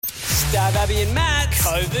Dave, Abby and Matt,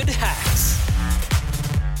 COVID hacks.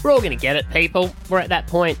 We're all going to get it, people. We're at that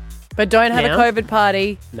point. But don't have Now? a COVID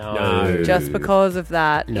party No. just because of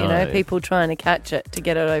that. No. You know, people trying to catch it to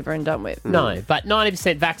get it over and done with. No, but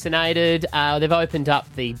 90% vaccinated. They've opened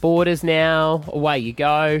up the borders now. Away you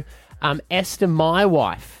go. Esther, my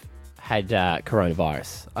wife, had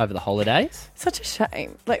coronavirus over the holidays. Such a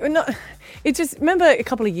shame. Like, we're not. It's just, remember a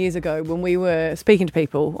couple of years ago when we were speaking to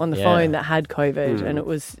people on the phone that had COVID and it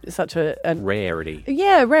was such a rarity.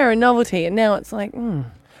 Yeah, rare and novelty. And now it's like,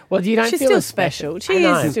 Well, you don't she's feel still as special. I She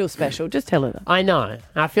know. is still special. Just tell her that. I know.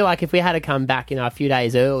 I feel like if we had to come back, a few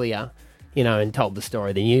days earlier, and told the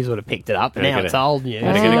story, the news would have picked it up. Yeah, Now get it's it. old news.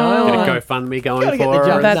 Get a GoFundMe going Gotta get for the her.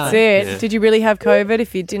 job That's done. it. Yeah. Did you really have COVID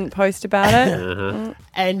if you didn't post about it?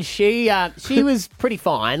 And she was pretty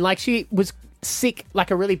fine. Like, she was sick,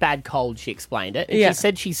 like a really bad cold, she explained it. And Yeah. she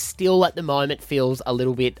said she still at the moment feels a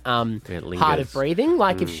little bit hard lingers. of breathing.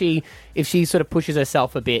 Like if she sort of pushes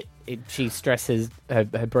herself a bit, she stresses her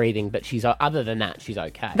breathing, but she's other than that, she's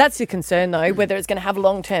okay. That's your concern, though, whether it's going to have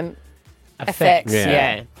long-term effects.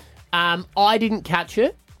 Yeah. I didn't catch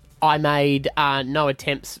it. I made no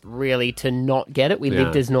attempts really to not get it. We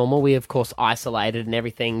lived as normal. We, of course, isolated and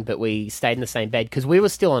everything, but we stayed in the same bed because we were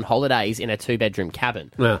still on holidays in a 2-bedroom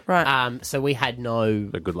cabin. Yeah. Right. So we had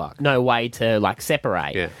Good luck. no way to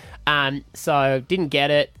separate. Yeah. So didn't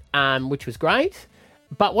get it, which was great.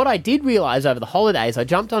 But what I did realise over the holidays, I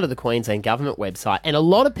jumped onto the Queensland government website and a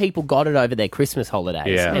lot of people got it over their Christmas holidays.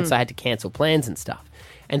 Yeah. And so I had to cancel plans and stuff.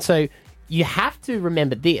 And so you have to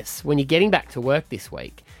remember this when you're getting back to work this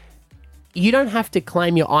week. You don't have to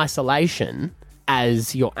claim your isolation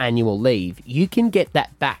as your annual leave. You can get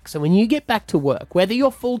that back. So when you get back to work, whether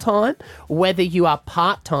you're full-time or whether you are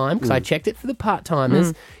part-time, because I checked it for the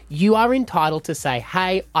part-timers, you are entitled to say,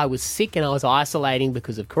 hey, I was sick and I was isolating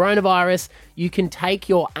because of coronavirus. You can take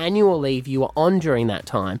your annual leave you were on during that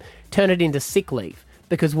time, turn it into sick leave.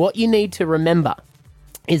 Because what you need to remember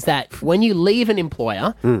is that when you leave an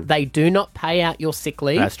employer, they do not pay out your sick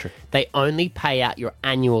leave. That's true. They only pay out your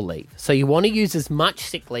annual leave. So you want to use as much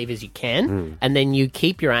sick leave as you can, and then you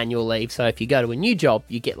keep your annual leave. So if you go to a new job,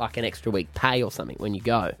 you get like an extra week pay or something when you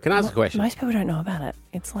go. Can I ask a question? Most people don't know about it.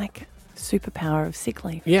 It's like superpower of sick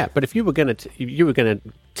leave. Yeah, but if you were going to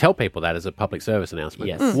tell people that as a public service announcement,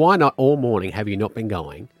 Yes. why not all morning have you not been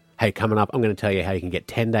going? Hey, coming up, I'm going to tell you how you can get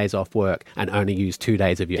 10 days off work and only use 2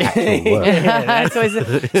 days of your actual work. So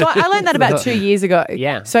I learned that about 2 years ago.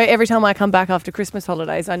 Yeah. So every time I come back after Christmas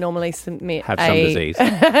holidays, I normally submit Have some disease.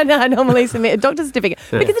 No, I normally submit a doctor's certificate.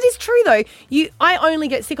 Because it is true, though. I only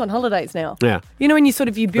get sick on holidays now. Yeah. You know, when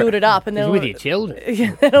you build it up and then With your children.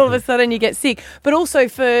 then all of a sudden you get sick. But also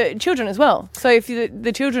for children as well. So if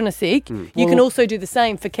the children are sick, you can also do the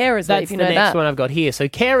same for carers leave. That's You the know next that. one I've got here. So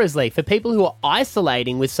carers leave for people who are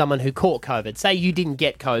isolating with someone who caught COVID. Say you didn't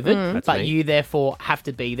get COVID, but me. you therefore have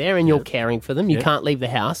to be there and you're caring for them. You can't leave the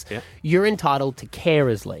house. Yeah. You're entitled to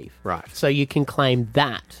carers leave. Right. So you can claim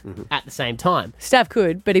that at the same time. Stav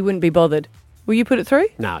could, but he wouldn't be bothered. Will you put it through?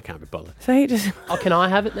 No, I can't be bothered. So he just... Oh, can I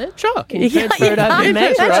have it then? Sure. Can you transfer it over to me?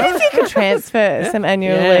 Imagine if you could transfer some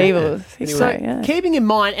annual leave or So keeping in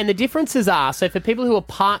mind, and the differences are, so for people who are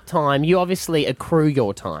part-time, you obviously accrue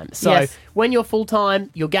your time. So Yes. when you're full-time,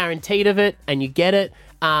 you're guaranteed of it and you get it.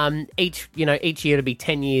 Each year to be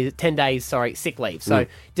 10 days, sick leave. So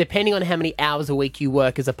depending on how many hours a week you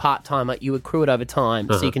work as a part-timer, you accrue it over time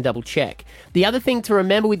so you can double check. The other thing to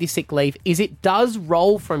remember with your sick leave is it does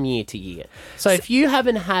roll from year to year. So if you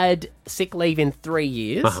haven't had sick leave in 3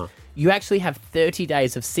 years, you actually have 30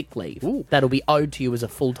 days of sick leave that'll be owed to you as a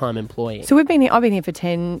full-time employee. So I've been here for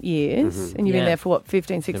 10 years and you've been Yeah. there for what,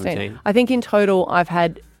 15, 16? 17. I think in total I've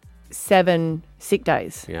had 7 sick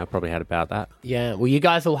days. Yeah, I probably had about that. Yeah, well, you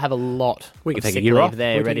guys will have a lot We can of take a sick year leave off.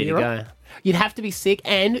 there We can ready take to a go. year You'd have to be sick,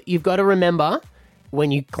 and you've got to remember,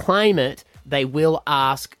 when you claim it, they will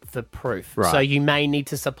ask for proof. Right. So you may need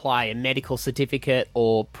to supply a medical certificate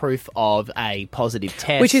or proof of a positive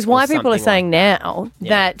test. Which is why or people are something saying like now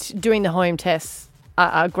that doing the home tests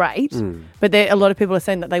are great, but a lot of people are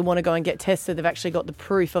saying that they want to go and get tests so they've actually got the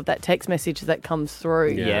proof of that text message that comes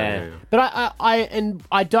through. Yeah. But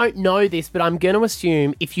I don't know this, but I'm going to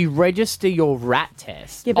assume if you register your rat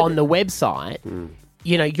test Yeah, but on the website,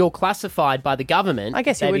 you're classified by the government. I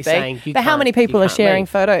guess you They'd would be. Saying you But how can't- many people you are can't sharing leave.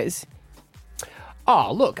 photos?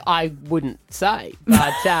 Oh, look, I wouldn't say,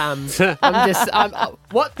 but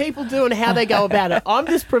what people do and how they go about it. I'm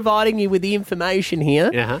just providing you with the information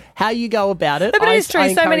here, how you go about it. No, but it is true.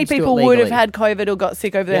 So many encourage to do it people would have legally. had COVID or got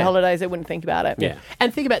sick over their Yeah. holidays. They wouldn't think about it. Yeah.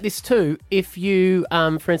 And think about this too. If you,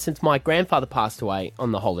 for instance, my grandfather passed away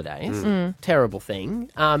on the holidays, terrible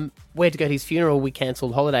thing. we had to go to his funeral, we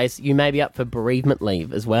cancelled holidays. You may be up for bereavement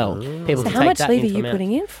leave as well. People So can how take much that leave are into you account.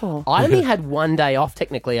 putting in for? I only had 1 day off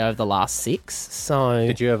technically over the last 6, so...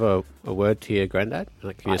 Did you have a word to your granddad?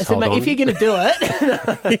 Like, can you I just said, hold mate, on? if you're going to do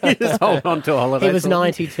it... You just hold on to a holiday. He was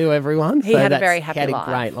 92, everyone. He had a very he happy had a life.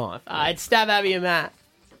 great life. It's Stab Abby and Matt.